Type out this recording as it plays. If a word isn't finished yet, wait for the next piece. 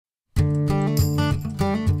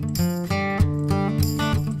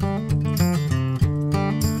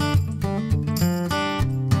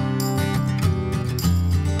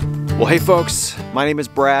Well, hey folks, my name is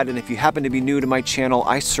Brad, and if you happen to be new to my channel,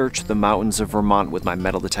 I search the mountains of Vermont with my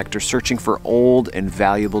metal detector, searching for old and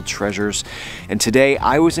valuable treasures. And today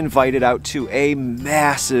I was invited out to a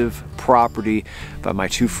massive property by my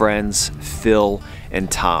two friends, Phil and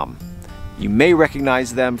Tom. You may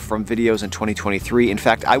recognize them from videos in 2023. In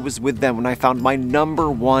fact, I was with them when I found my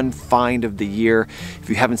 #1 find of the year. If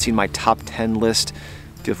you haven't seen my top 10 list,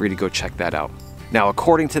 feel free to go check that out. Now,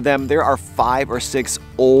 according to them, there are 5 or 6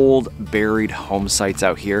 old buried home sites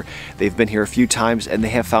out here. They've been here a few times and they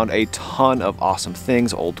have found a ton of awesome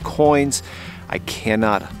things, old coins. I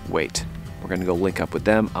cannot wait. We're gonna go link up with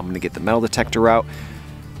them. I'm gonna get the metal detector out.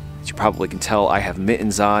 As you probably can tell, I have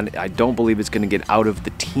mittens on. I don't believe it's gonna get out of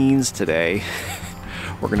the teens today.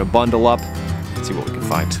 We're gonna bundle up and see what we can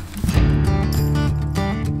find.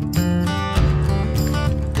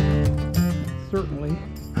 Certainly.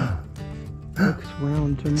 Looks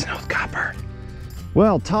round to me. It's an old copper.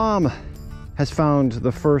 Well, Tom has found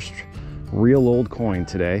the first real old coin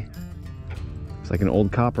today. It's like an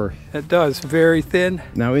old copper. It does, very thin.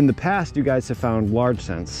 Now, in the past, you guys have found large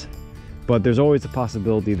cents, but there's always a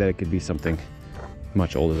possibility that it could be something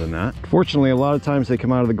much older than that. Fortunately, a lot of times they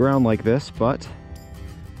come out of the ground like this, but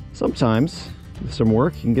sometimes with some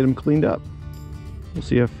work, you can get them cleaned up. We'll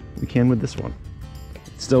see if we can with this one.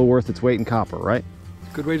 It's still worth its weight in copper, right?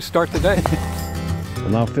 Good way to start the day. Well,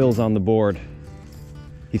 now Phil's on the board.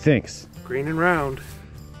 He thinks. Green and round.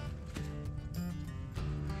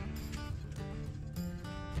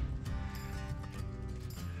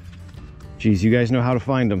 Geez, you guys know how to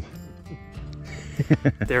find them.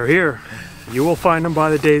 They're here. You will find them by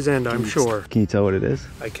the day's end, I'm sure. Can you tell what it is?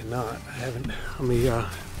 I cannot. I haven't. Let me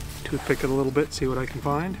toothpick it a little bit, see what I can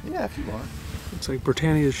find. Yeah, if you want. Looks like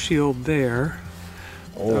Britannia's shield there.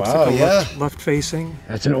 Oh, Looks wow, like a yeah. left facing.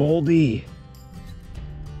 That's an oldie.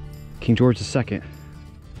 King George II.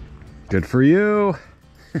 Good for you.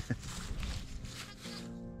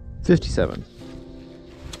 57.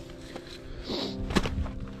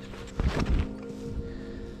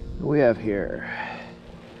 What do we have here?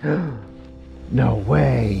 No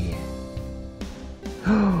way.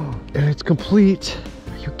 And it's complete.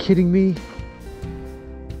 Are you kidding me?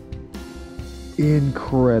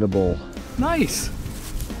 Incredible. Nice.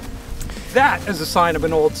 That is a sign of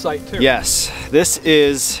an old site too. Yes, this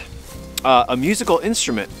is a musical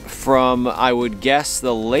instrument from, I would guess,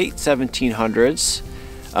 the late 1700s.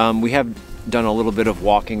 We have done a little bit of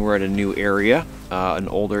walking. We're at a new area, an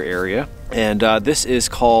older area, and this is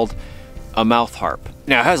called a mouth harp.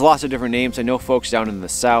 Now, it has lots of different names. I know folks down in the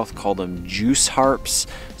south call them juice harps.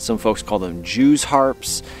 Some folks call them Jews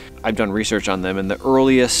harps. I've done research on them, and the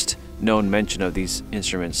earliest known mention of these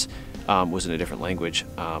instruments was in a different language.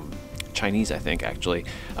 Chinese, I think, actually,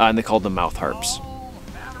 and they called them mouth harps.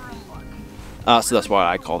 So that's why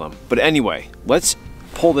I call them. But anyway, let's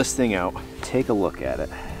pull this thing out, take a look at it.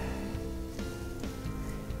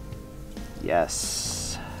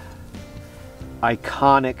 Yes.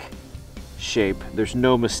 Iconic shape. There's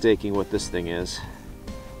no mistaking what this thing is.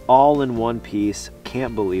 All in one piece.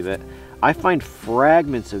 Can't believe it. I find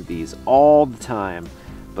fragments of these all the time,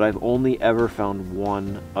 but I've only ever found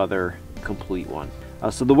one other complete one.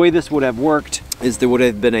 So the way this would have worked is there would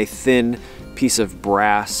have been a thin piece of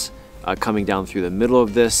brass coming down through the middle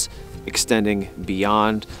of this, extending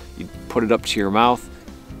beyond. You'd put it up to your mouth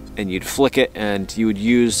and you'd flick it, and you would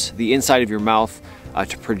use the inside of your mouth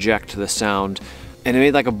to project the sound, and it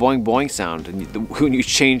made like a boing boing sound, and when you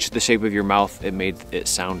changed the shape of your mouth, it made it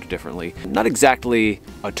sound differently. Not exactly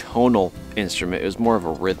a tonal instrument, it was more of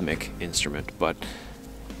a rhythmic instrument, but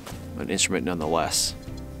an instrument nonetheless.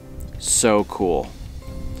 So cool.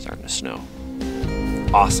 Starting to snow.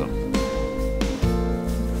 Awesome.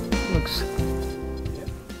 Looks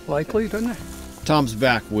likely, doesn't it? Tom's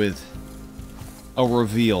back with a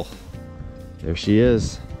reveal. There she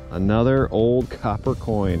is. Another old copper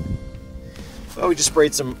coin. Well, we just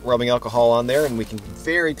sprayed some rubbing alcohol on there, and we can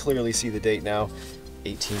very clearly see the date now.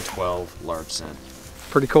 1812 large cent.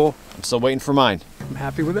 Pretty cool. I'm still waiting for mine. I'm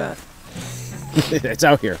happy with that. It's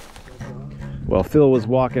out here. Well, Phil was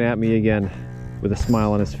walking at me again with a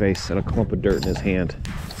smile on his face and a clump of dirt in his hand.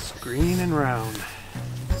 It's green and round.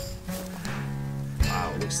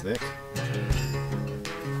 Wow, it looks thick.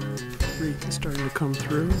 Reeds starting to come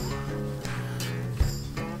through.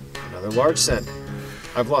 Another large cent.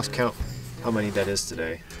 I've lost count how many that is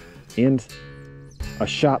today. And a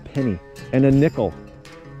shop penny and a nickel.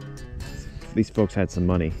 These folks had some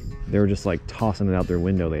money. They were just like tossing it out their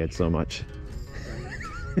window. They had so much.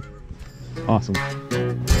 Awesome.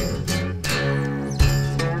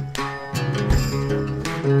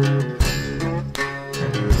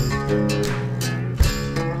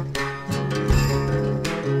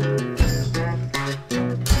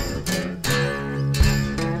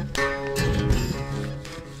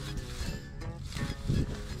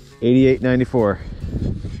 88.94.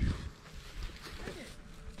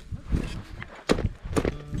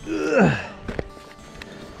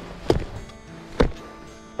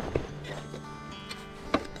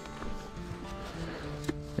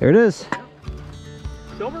 There it is.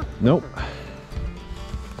 Silver? Nope.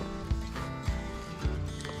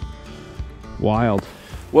 Wild.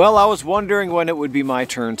 Well, I was wondering when it would be my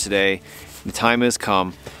turn today. The time has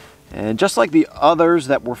come. And just like the others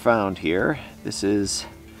that were found here, this is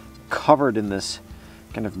covered in this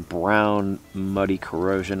kind of brown, muddy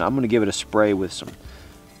corrosion. I'm going to give it a spray with some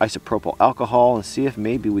isopropyl alcohol and see if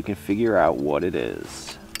maybe we can figure out what it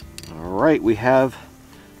is. All right, we have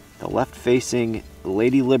the left-facing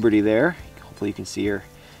Lady Liberty there. Hopefully you can see her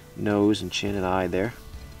nose and chin and eye there.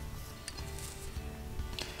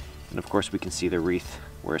 And of course we can see the wreath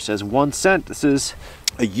where it says 1 cent. This is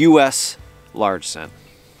a US large cent.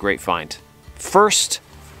 Great find. First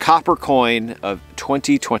copper coin of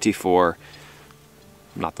 2024.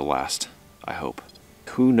 Not the last, I hope.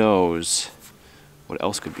 Who knows what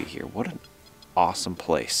else could be here? What an awesome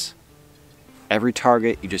place. Every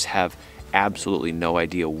target, you just have absolutely no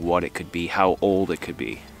idea what it could be, how old it could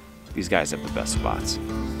be. These guys have the best spots.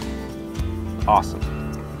 Awesome.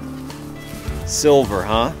 Silver,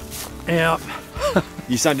 huh? Yeah.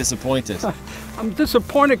 You sound disappointed. I'm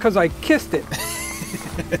disappointed because I kissed it.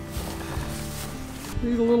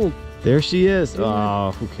 Need a little... There she is.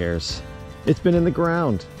 Oh, who cares? It's been in the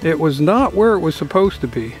ground. It was not where it was supposed to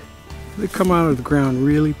be. They come out of the ground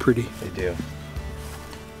really pretty. They do.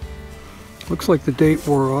 Looks like the date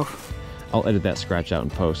wore off. I'll edit that scratch out in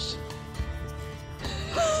post.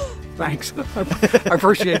 Thanks. I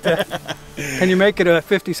appreciate that. Can you make it a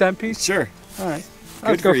 50-cent piece? Sure. All right.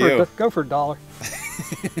 Good for you. Go for $1.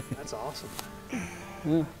 That's awesome.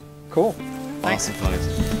 Yeah. Cool. Thanks. Awesome finds.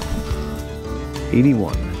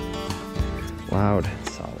 81. Loud,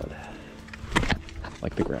 solid.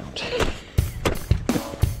 Like the ground.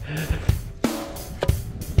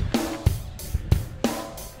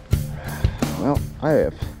 Well, I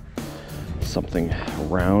have something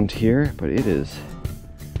around here, but it is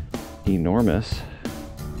enormous.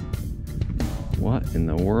 What in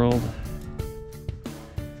the world?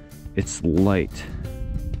 It's light.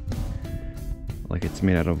 Like it's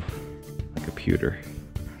made out of like a pewter.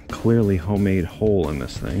 Clearly homemade hole in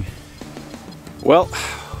this thing. Well,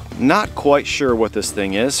 not quite sure what this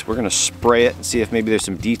thing is. We're gonna spray it and see if maybe there's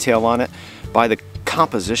some detail on it. By the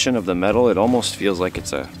composition of the metal, it almost feels like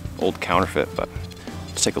it's a old counterfeit, but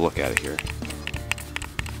let's take a look at it here.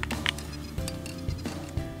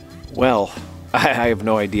 Well, I have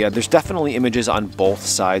no idea. There's definitely images on both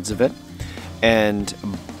sides of it, and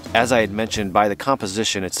as I had mentioned, by the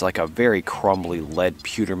composition, it's like a very crumbly lead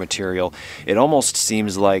pewter material. It almost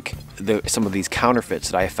seems like some of these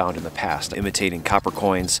counterfeits that I have found in the past, imitating copper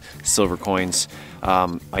coins, silver coins.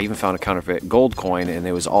 I even found a counterfeit gold coin, and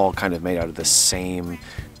it was all kind of made out of the same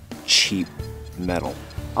cheap metal.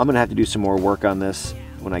 I'm gonna have to do some more work on this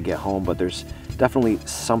when I get home, but there's definitely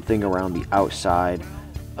something around the outside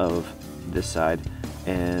of this side.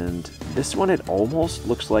 And this one, it almost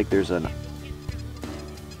looks like there's an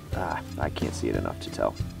I can't see it enough to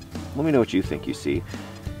tell. Let me know what you think you see,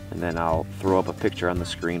 and then I'll throw up a picture on the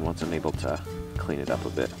screen once I'm able to clean it up a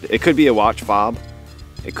bit. It could be a watch fob.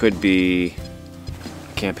 It could be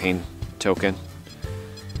a campaign token.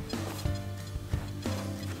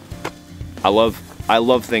 I love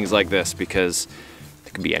things like this because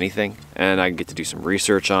it can be anything, and I get to do some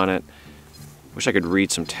research on it. Wish I could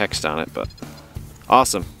read some text on it, but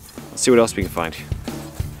awesome. Let's see what else we can find.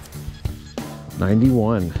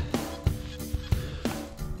 91.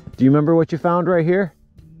 Do you remember what you found right here?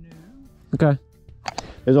 No. Okay.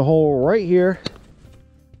 There's a hole right here,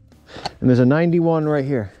 and there's a 91 right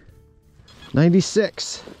here.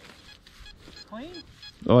 96. Clean?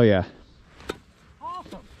 Oh yeah.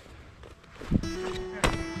 Awesome.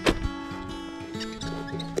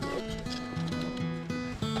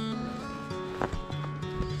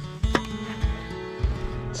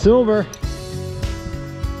 Silver.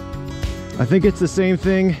 I think it's the same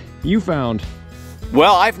thing you found.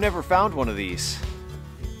 Well, I've never found one of these.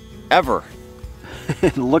 Ever.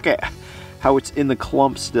 And look at how it's in the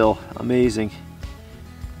clump still. Amazing.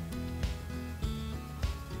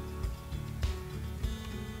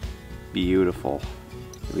 Beautiful.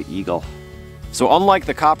 The eagle. So unlike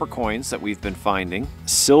the copper coins that we've been finding,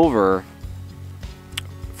 silver,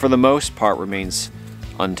 for the most part, remains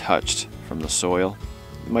untouched from the soil.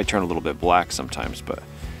 It might turn a little bit black sometimes, but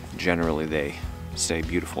generally they stay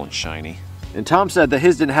beautiful and shiny. And Tom said that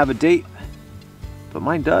his didn't have a date, but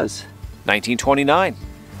mine does. 1929.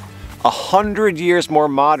 100 years more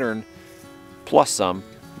modern, plus some,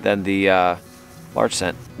 than the large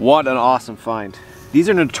cent. What an awesome find. These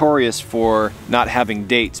are notorious for not having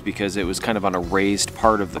dates because it was kind of on a raised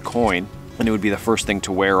part of the coin and it would be the first thing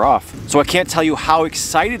to wear off. So I can't tell you how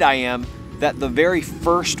excited I am that the very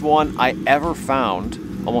first one I ever found,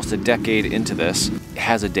 almost a decade into this,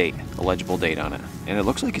 has a date, a legible date on it. And it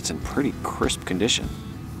looks like it's in pretty crisp condition.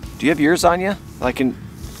 Do you have yours on you? I can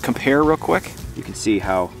compare real quick. You can see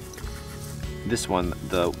how this one,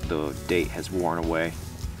 the date has worn away.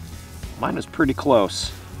 Mine was pretty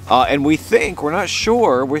close. And we think, we're not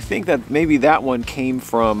sure, we think that maybe that one came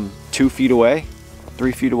from 2 feet away,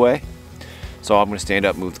 3 feet away. So I'm gonna stand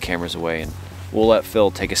up, move the cameras away, and we'll let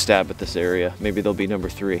Phil take a stab at this area. Maybe they'll be number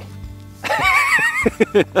 3.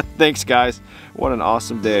 Thanks guys, what an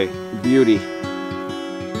awesome day. Beauty.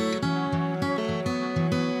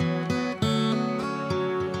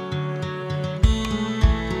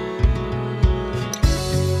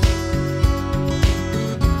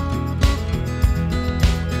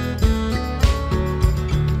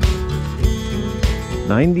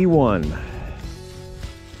 $91.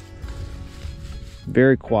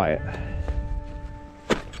 Very quiet.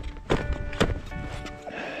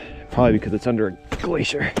 Probably because it's under a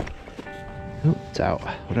glacier. Oh, it's out.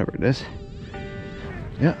 Whatever it is.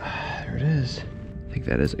 Yeah, there it is. I think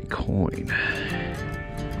that is a coin.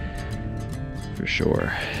 For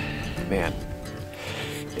sure. Man,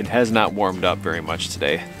 it has not warmed up very much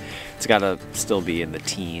today. It's gotta still be in the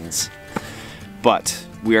teens. But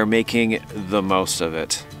we are making the most of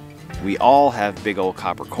it. We all have big old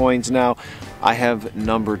copper coins now. I have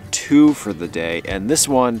number 2 for the day, and this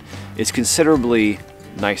one is considerably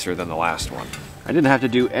nicer than the last one. I didn't have to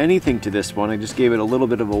do anything to this one. I just gave it a little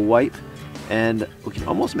bit of a wipe, and we can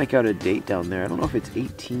almost make out a date down there. I don't know if it's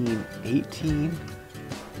 1818.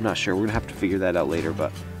 I'm not sure. We're gonna have to figure that out later,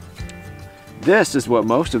 but this is what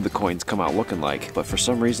most of the coins come out looking like. But for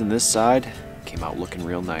some reason, this side came out looking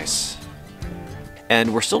real nice.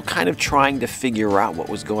 And we're still kind of trying to figure out what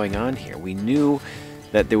was going on here. We knew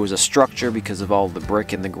that there was a structure because of all the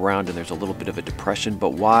brick in the ground and there's a little bit of a depression,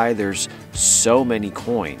 but why there's so many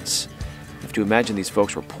coins? You have to imagine these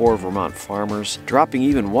folks were poor Vermont farmers. Dropping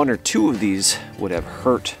even 1 or 2 of these would have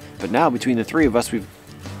hurt. But now between the 3 of us, we've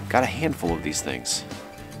got a handful of these things.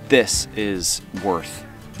 This is worth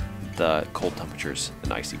the cold temperatures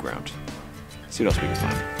and icy ground. Let's see what else we can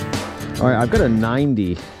find. All right, I've got a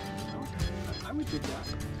 90.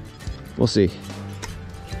 We'll see.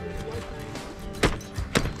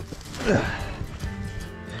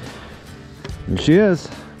 And she is.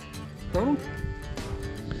 Bro?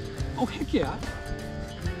 Oh, heck yeah.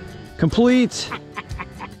 Complete.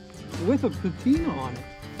 With a patina on it.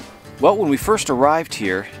 Well, when we first arrived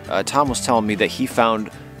here, Tom was telling me that he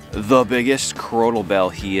found the biggest Crotal bell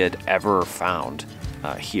he had ever found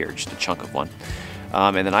here, just a chunk of one.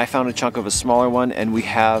 And then I found a chunk of a smaller one, and we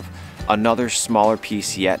have another smaller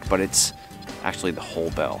piece yet, but it's actually the whole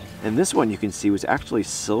bell. And this one you can see was actually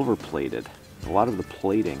silver plated. A lot of the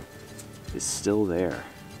plating is still there.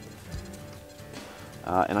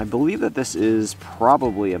 And I believe that this is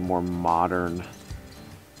probably a more modern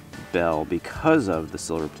bell because of the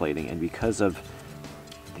silver plating and because of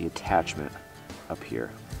the attachment up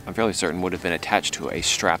here. I'm fairly certain would have been attached to a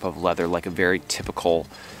strap of leather like a very typical,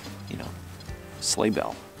 you know, sleigh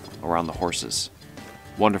bell around the horses.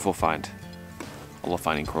 Wonderful find. I love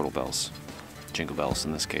finding Crotal bells. Jingle bells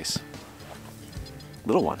in this case.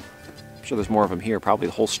 Little one. I'm sure there's more of them here, probably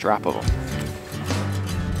the whole strap of them.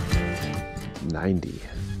 90.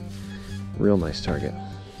 Real nice target.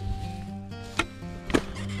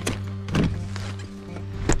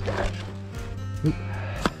 Oop.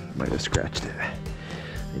 Might have scratched it.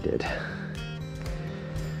 I did.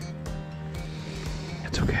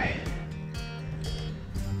 It's okay.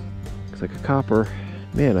 Looks like a copper.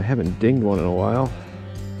 Man, I haven't dinged one in a while.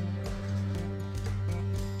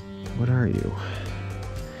 What are you?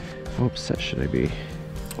 How upset should I be?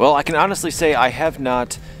 Well, I can honestly say I have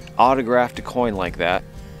not autographed a coin like that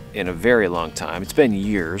in a very long time. It's been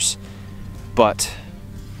years, but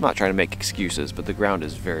I'm not trying to make excuses, but the ground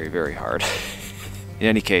is very, very hard. In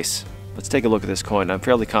any case, let's take a look at this coin. I'm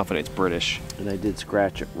fairly confident it's British. And I did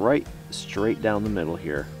scratch it right straight down the middle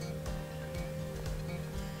here.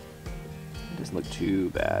 It doesn't look too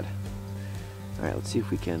bad. All right, let's see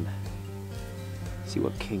if we can see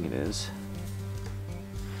what king it is.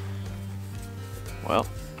 Well,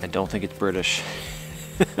 I don't think it's British.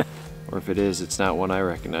 Or if it is, it's not one I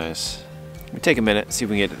recognize. Let me take a minute, see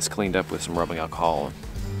if we can get this cleaned up with some rubbing alcohol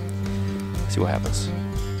and see what happens.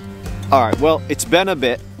 All right, well, it's been a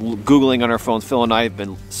bit Googling on our phones. Phil and I have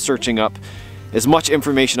been searching up as much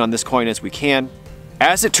information on this coin as we can.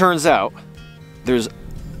 As it turns out, there's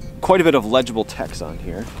quite a bit of legible text on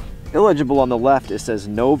here. Illegible on the left, it says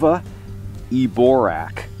Nova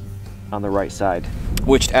Iborak on the right side,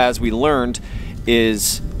 which, as we learned,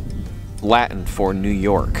 is Latin for New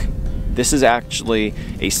York. This is actually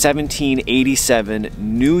a 1787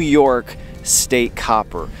 New York State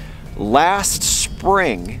copper. Last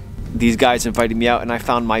spring, these guys invited me out and I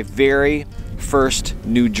found my very first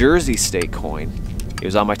New Jersey State coin. It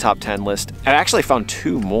was on my top 10 list. I actually found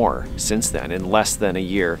 2 more since then in less than a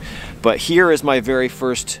year. But here is my very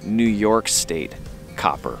first New York State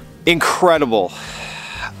copper. Incredible.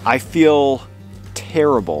 I feel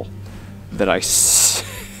terrible that I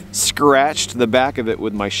scratched the back of it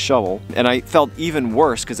with my shovel. And I felt even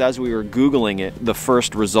worse because as we were Googling it, the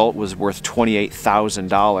first result was worth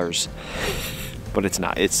 $28,000. But it's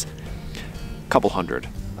not. It's a couple hundred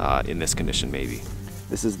in this condition maybe.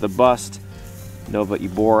 This is the bust, Nova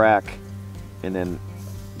Iborak, and then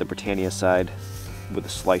the Britannia side with a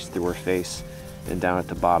slice through her face. And down at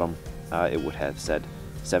the bottom, it would have said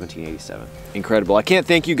 1787. Incredible. I can't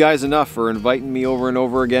thank you guys enough for inviting me over and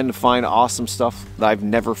over again to find awesome stuff that I've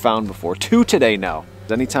never found before. 2 today now.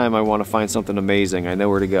 Anytime I want to find something amazing, I know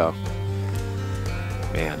where to go.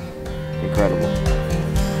 Man, incredible.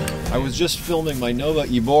 I was just filming my Nova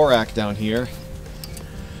Iborak down here,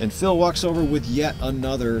 and Phil walks over with yet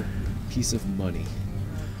another piece of money.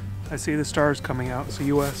 I see the stars coming out. It's a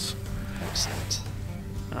US. Excellent.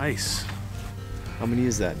 Nice. How many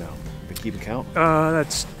is that now? Been keeping count?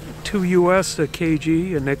 That's 2 US, a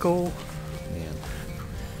KG, a nickel. Man,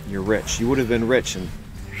 you're rich. You would have been rich in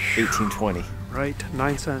 1820. Right,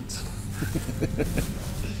 9 cents.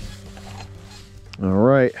 All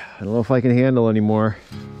right, I don't know if I can handle anymore.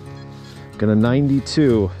 Got a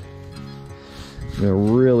 92. I'm gonna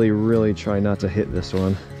really try not to hit this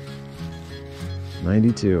one.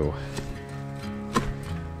 92.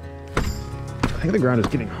 I think the ground is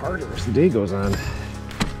getting harder as the day goes on.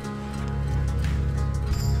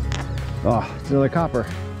 Oh, it's another copper.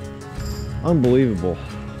 Unbelievable.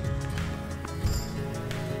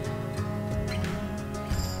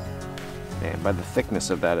 Man, by the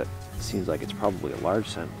thickness of that, it seems like it's probably a large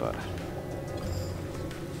cent, but...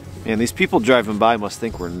 Man, these people driving by must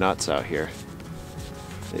think we're nuts out here.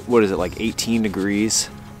 What is it, like 18 degrees?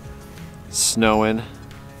 Snowing,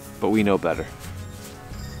 but we know better.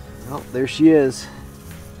 Well, there she is.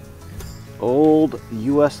 Old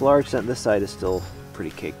US large cent. This side is still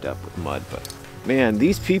pretty caked up with mud, but man,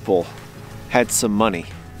 these people had some money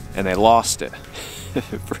and they lost it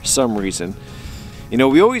for some reason. You know,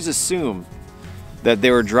 we always assume that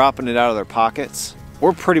they were dropping it out of their pockets,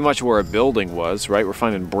 or pretty much where a building was, right? We're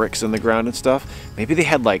finding bricks in the ground and stuff. Maybe they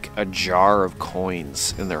had like a jar of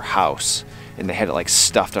coins in their house and they had it like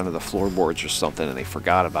stuffed under the floorboards or something and they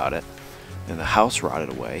forgot about it and the house rotted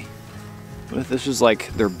away. What if this was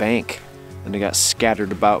like their bank and they got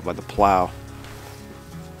scattered about by the plow?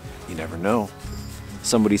 You never know.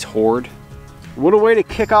 Somebody's hoard. What a way to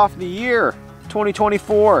kick off the year,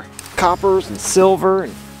 2024. Coppers and silver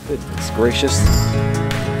and goodness gracious.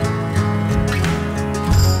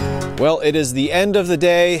 Well, it is the end of the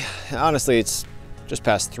day. Honestly, it's just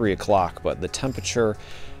past 3 o'clock, but the temperature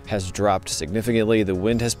has dropped significantly. The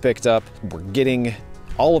wind has picked up. We're getting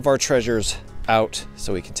all of our treasures out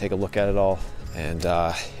so we can take a look at it all. And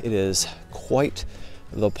it is quite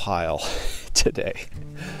the pile today.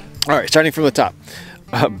 All right, starting from the top.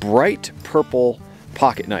 A bright purple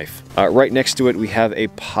pocket knife. Right next to it, we have a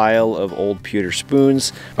pile of old pewter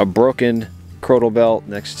spoons, a broken crotal bell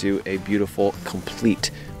next to a beautiful, complete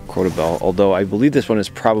crotal bell, although I believe this one is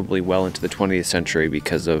probably well into the 20th century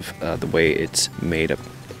because of the way it's made up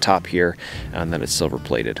top here and that it's silver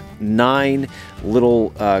plated. 9 little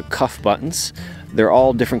cuff buttons. They're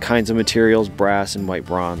all different kinds of materials, brass and white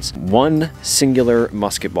bronze. 1 singular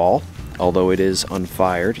musket ball, although it is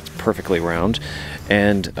unfired, it's perfectly round,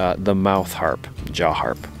 and the mouth harp, jaw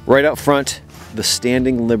harp. Right out front, the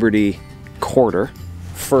Standing Liberty quarter,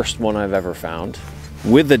 first one I've ever found,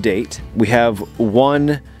 with the date. We have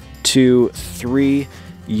 1, 2, 3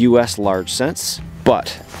 US large cents,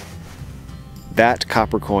 but that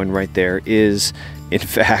copper coin right there is, in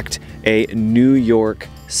fact, a New York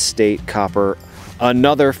State copper,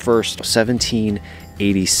 another first,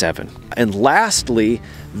 1787. And lastly,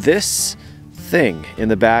 this thing in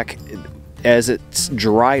the back, as it's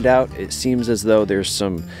dried out, it seems as though there's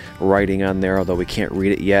some writing on there, although we can't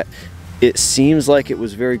read it yet. It seems like it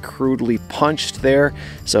was very crudely punched there,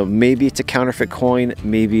 so maybe it's a counterfeit coin,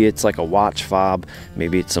 maybe it's like a watch fob,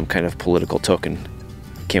 maybe it's some kind of political token.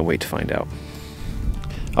 Can't wait to find out.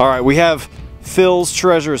 All right, we have Phil's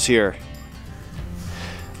treasures here.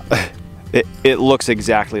 It looks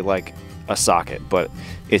exactly like a socket, but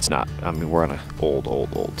It's not. I mean, we're on an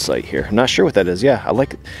old site here. I'm not sure what that is. Yeah, I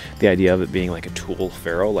like the idea of it being like a tool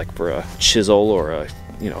ferrule, like for a chisel or a,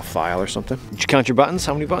 you know, file or something. Did you count your buttons?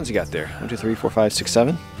 How many buttons you got there? 1, 2, 3, 4, 5, 6,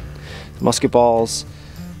 7. Musket balls,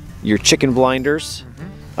 your chicken blinders,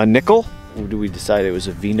 a nickel. Or do we decide it was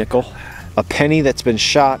a V-nickel? A penny that's been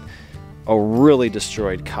shot, a really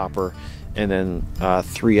destroyed copper, and then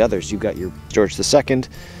 3 others. You got your George II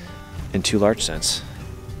and 2 large cents.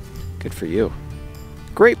 Good for you.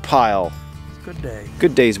 Great pile. Good day.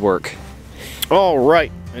 Good day's work. All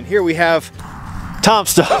right, and here we have Tom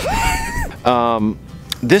stuff.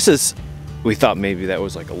 This is, we thought maybe that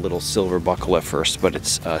was like a little silver buckle at first, but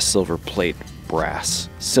it's silver plate brass.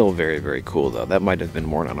 Still very, very cool though. That might have been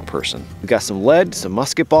worn on a person. We got some lead, some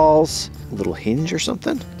musket balls, a little hinge or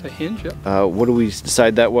something. It's a hinge, yep. What do we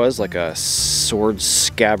decide that was? Like a sword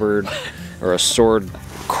scabbard or a sword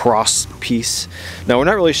cross piece? Now we're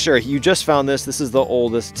not really sure. You just found this. This is the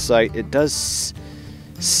oldest site. It does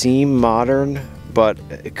seem modern, but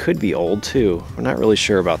it could be old too. We're not really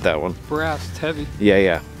sure about that one. Brass, it's heavy.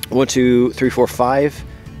 Yeah. 1, 2, 3, 4, 5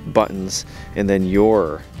 buttons, and then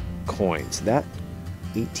your coins. That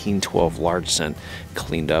 1812 large cent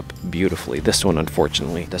cleaned up beautifully. This one,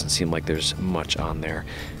 unfortunately, doesn't seem like there's much on there.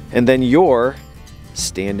 And then your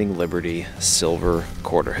Standing Liberty silver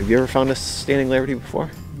quarter. Have you ever found a Standing Liberty before?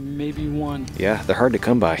 Maybe one. Yeah, they're hard to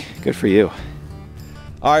come by. Good for you.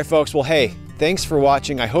 All right, folks. Well, hey, thanks for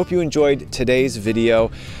watching. I hope you enjoyed today's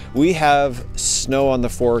video. We have snow on the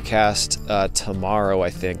forecast tomorrow, I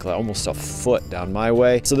think, almost a foot down my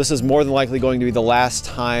way. So this is more than likely going to be the last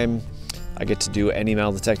time I get to do any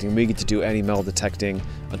metal detecting. We get to do any metal detecting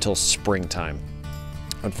until springtime,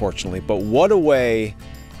 unfortunately. But what a way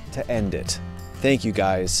to end it. Thank you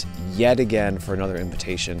guys yet again for another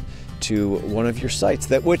invitation to one of your sites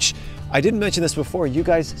which I didn't mention this before. You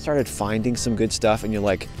guys started finding some good stuff and you're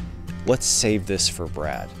like, let's save this for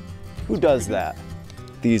Brad. Who does that?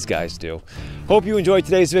 These guys do. Hope you enjoyed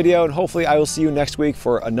today's video, and hopefully I will see you next week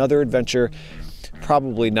for another adventure,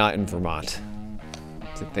 probably not in Vermont.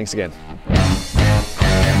 So thanks again.